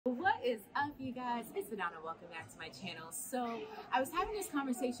is up, you guys? It's Adanna. Welcome back to my channel. So I was having this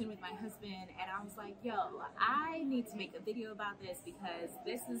conversation with my husband and I was like, yo, I need to make a video about this because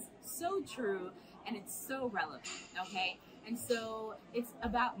this is so true and it's so relevant, okay? And so it's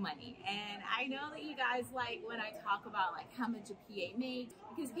about money. And I know that you guys like when I talk about like how much a PA makes,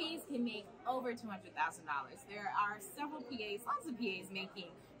 because PAs can make over $200,000. There are several PAs, lots of PAs making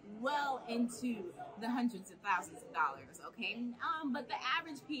well into the hundreds of thousands of dollars, okay? But the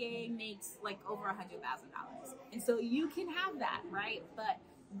average PA makes like over $100,000. And so you can have that, right? But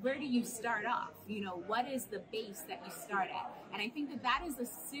where do you start off? You know, what is the base that you start at? And I think that that is a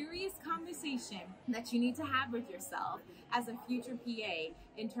serious conversation that you need to have with yourself as a future PA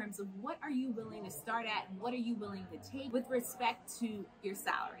in terms of what are you willing to start at and what are you willing to take with respect to your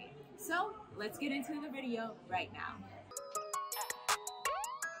salary. So let's get into the video right now.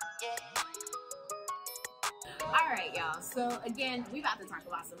 All right, y'all. So again, we about to talk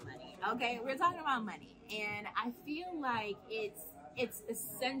about some money, okay? We're talking about money, and I feel like it's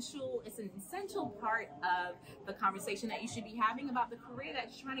essential. It's an essential part of the conversation that you should be having about the career that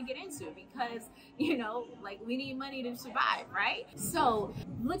you're trying to get into, because you know, like, we need money to survive, right? So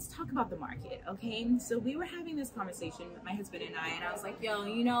let's talk about the market, okay? So we were having this conversation with my husband and I was like, yo,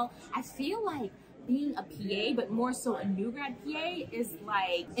 you know, I feel like being a PA, but more so a new grad PA, is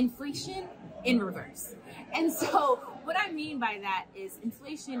like inflation in reverse. And so what I mean by that is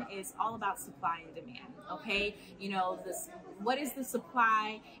inflation is all about supply and demand, okay? You know, what is the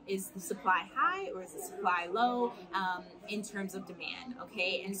supply? Is the supply high or is the supply low in terms of demand,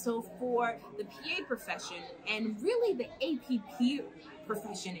 okay? And so for the PA profession and really the APP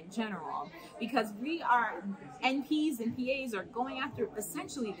profession in general, because we are NPs and PAs are going after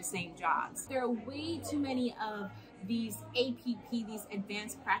essentially the same jobs. There are way too many of these APP, these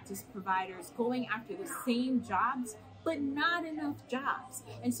advanced practice providers, going after the same jobs, but not enough jobs.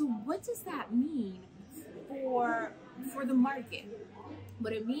 And so what does that mean for the market?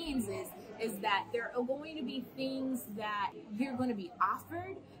 What it means is that there are going to be things that you're going to be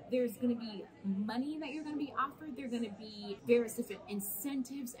offered. There's going to be money that you're going to be offered. There are going to be various different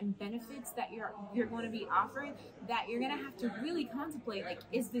incentives and benefits that you're going to be offered that you're going to have to really contemplate, like,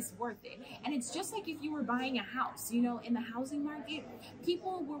 is this worth it? And it's just like if you were buying a house, you know, in the housing market,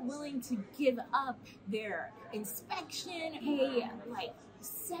 people were willing to give up their inspection, pay like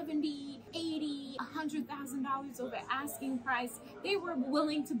 $70,000, $80,000, $100,000 over asking price. They were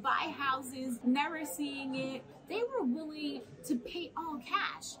willing to buy houses, never seeing it. They were willing to pay all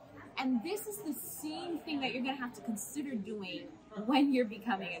cash. And this is the same thing that you're gonna have to consider doing when you're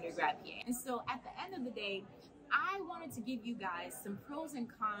becoming a new grad PA. And so at the end of the day, I wanted to give you guys some pros and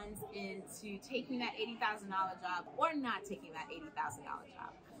cons into taking that $80,000 job or not taking that $80,000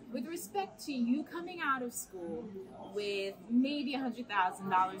 job. With respect to you coming out of school with maybe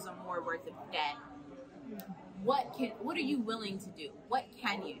 $100,000 or more worth of debt, what are you willing to do? What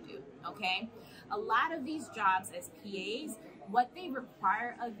can you do, okay? A lot of these jobs as PAs, what they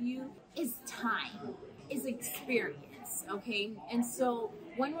require of you is time, is experience, okay? And so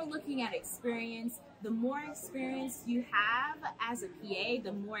when we're looking at experience, the more experience you have as a PA,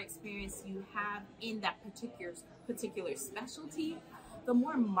 the more experience you have in that particular specialty, the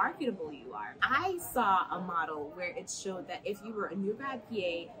more marketable you are. I saw a model where it showed that if you were a new grad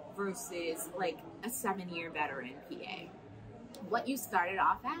PA versus like a 7-year veteran PA, what you started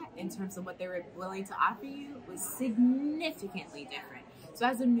off at in terms of what they were willing to offer you was significantly different. So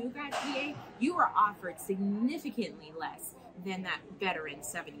as a new grad PA, you were offered significantly less than that veteran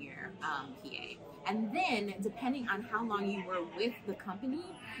 7-year PA. And then depending on how long you were with the company,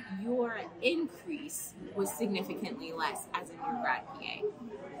 your increase was significantly less as a new grad PA.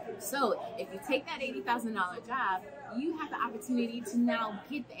 So if you take that $80,000 job, you have the opportunity to now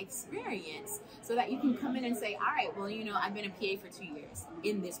get the experience so that you can come in and say, all right, well, you know, I've been a PA for 2 years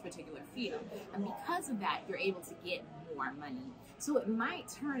in this particular field. And because of that, you're able to get more money. So it might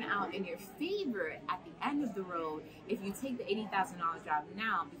turn out in your favor at the end of the road if you take the $80,000 job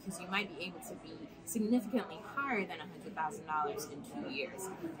now, because you might be able to be significantly higher than $100,000 in 2 years.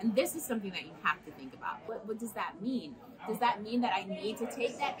 And this is something that you have to think about. What does that mean? Does that mean that I need to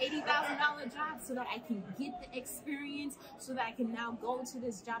take that $80,000 job so that I can get the experience, so that I can now go to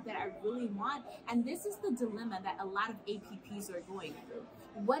this job that I really want? And this is the dilemma that a lot of APPs are going through.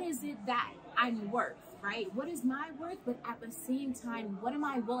 What is it that I'm worth, right? What is my worth? But at the same time, what am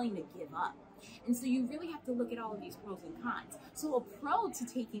I willing to give up? And so you really have to look at all of these pros and cons. So a pro to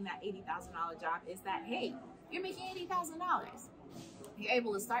taking that $80,000 job is that, hey, you're making $80,000. You're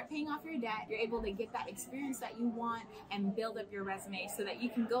able to start paying off your debt. You're able to get that experience that you want and build up your resume so that you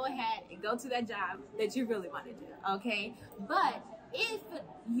can go ahead and go to that job that you really want to do, okay? But If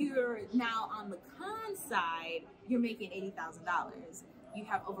you're now on the con side, you're making $80,000. You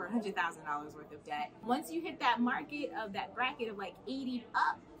have over $100,000 worth of debt. Once you hit that market of that bracket of like 80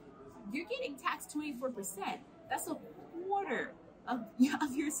 up, you're getting taxed 24%. That's a quarter of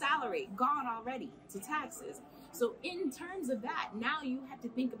your salary gone already to taxes. So in terms of that, now you have to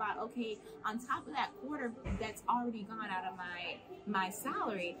think about, okay, on top of that quarter that's already gone out of my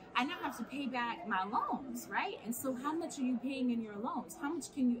salary, I now have to pay back my loans, right? And so how much are you paying in your loans? How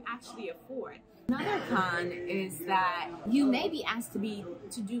much can you actually afford? Another con is that you may be asked to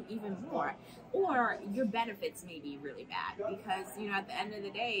do even more, or your benefits may be really bad because, you know, at the end of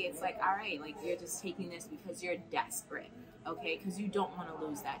the day, it's like, all right, like you're just taking this because you're desperate, okay? Because you don't want to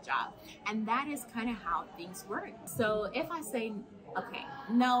lose that job. And that is kind of how things work. So if I say, okay,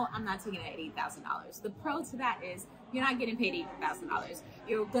 no, I'm not taking that $80,000. The pro to that is you're not getting paid $80,000.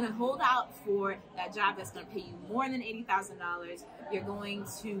 You're going to hold out for that job that's going to pay you more than $80,000. You're going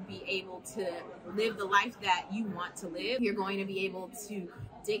to be able to live the life that you want to live. You're going to be able to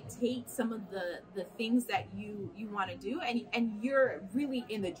dictate some of the things that you want to do, and you're really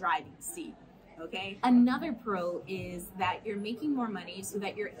in the driving seat. Okay. Another pro is that you're making more money so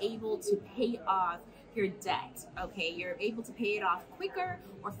that you're able to pay off your debt. Okay, you're able to pay it off quicker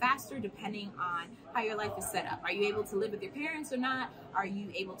or faster depending on how your life is set up. Are you able to live with your parents or not? Are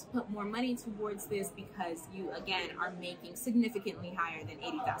you able to put more money towards this because you again are making significantly higher than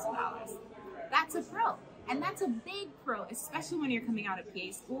 $80,000? That's a pro. And that's a big pro, especially when you're coming out of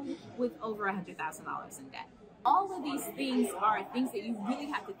PA school with over $100,000 in debt. All of these things are things that you really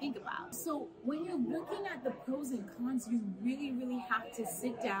have to think about. So when you're looking at the pros and cons, you really have to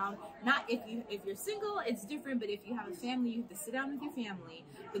sit down. Not if you're single, it's different, but if you have a family, you have to sit down with your family.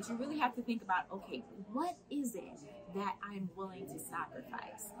 But you really have to think about, okay, what is it that I'm willing to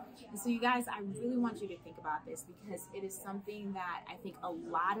sacrifice? And so you guys, I really want you to think about this because it is something that I think a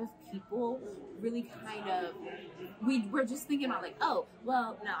lot of people really kind of, we're just thinking about like, oh,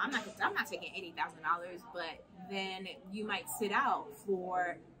 well, no, I'm not taking $80,000, but then you might sit out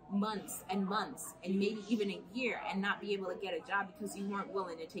for months and months and maybe even a year and not be able to get a job because you weren't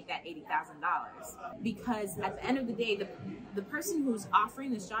willing to take that $80,000. Because at the end of the day, the person who's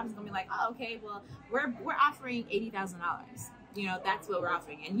offering this job is gonna be like, oh, okay, well, we're offering $80,000. You know, that's what we're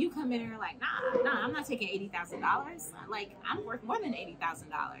offering. And you come in and you're like, nah, I'm not taking $80,000. Like, I'm worth more than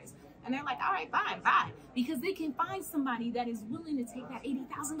 $80,000. And they're like, all right, bye. Because they can find somebody that is willing to take that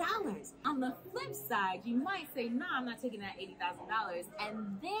 $80,000. On the flip side, you might say, no, I'm not taking that $80,000.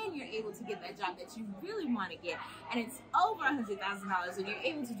 And then you're able to get that job that you really want to get. And it's over $100,000 and you're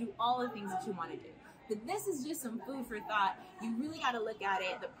able to do all the things that you want to do. But this is just some food for thought. You really got to look at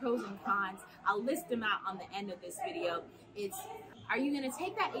it, the pros and cons. I'll list them out on the end of this video. Are you going to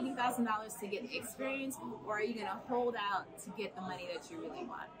take that $80,000 to get the experience, or are you going to hold out to get the money that you really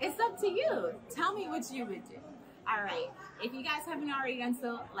want? It's up to you. Tell me what you would do. All right. If you guys haven't already done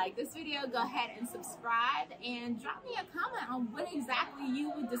so, like this video, go ahead and subscribe and drop me a comment on what exactly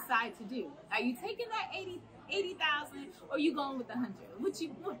you would decide to do. Are you taking that 80,000 or you going with the 100?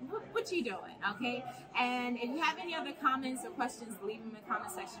 What you doing? Okay. And if you have any other comments or questions, leave them in the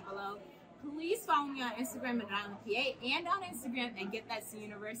comment section below. Please follow me on Instagram at AdannaThePA and on Instagram at Get That C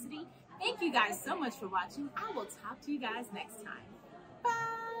University. Thank you guys so much for watching. I will talk to you guys next time.